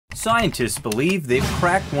Scientists believe they've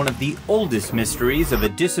cracked one of the oldest mysteries of a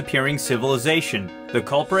disappearing civilization. The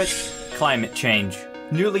culprit? Climate change.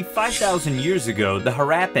 Nearly 5,000 years ago, the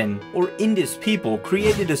Harappan, or Indus people,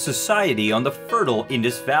 created a society on the fertile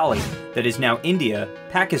Indus Valley that is now India,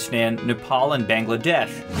 Pakistan, Nepal, and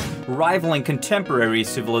Bangladesh, rivaling contemporary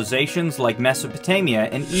civilizations like Mesopotamia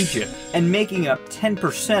and Egypt, and making up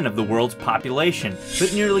 10% of the world's population.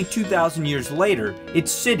 But nearly 2,000 years later,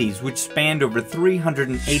 its cities, which spanned over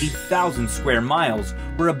 380,000 square miles,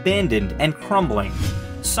 were abandoned and crumbling.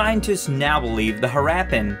 Scientists now believe the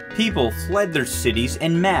Harappan people fled their cities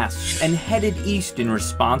en masse and headed east in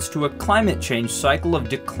response to a climate change cycle of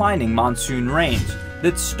declining monsoon rains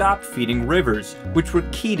that stopped feeding rivers, which were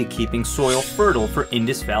key to keeping soil fertile for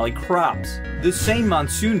Indus Valley crops. The same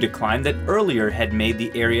monsoon decline that earlier had made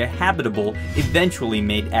the area habitable eventually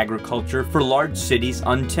made agriculture for large cities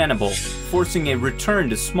untenable, forcing a return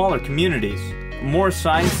to smaller communities. More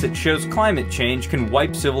science that shows climate change can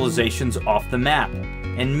wipe civilizations off the map,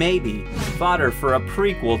 and maybe fodder for a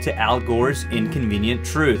prequel to Al Gore's Inconvenient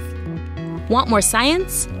Truth. Want more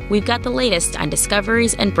science? We've got the latest on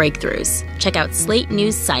discoveries and breakthroughs. Check out Slate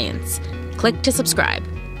News Science. Click to subscribe.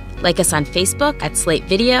 Like us on Facebook at Slate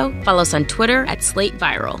Video. Follow us on Twitter at Slate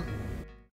Viral.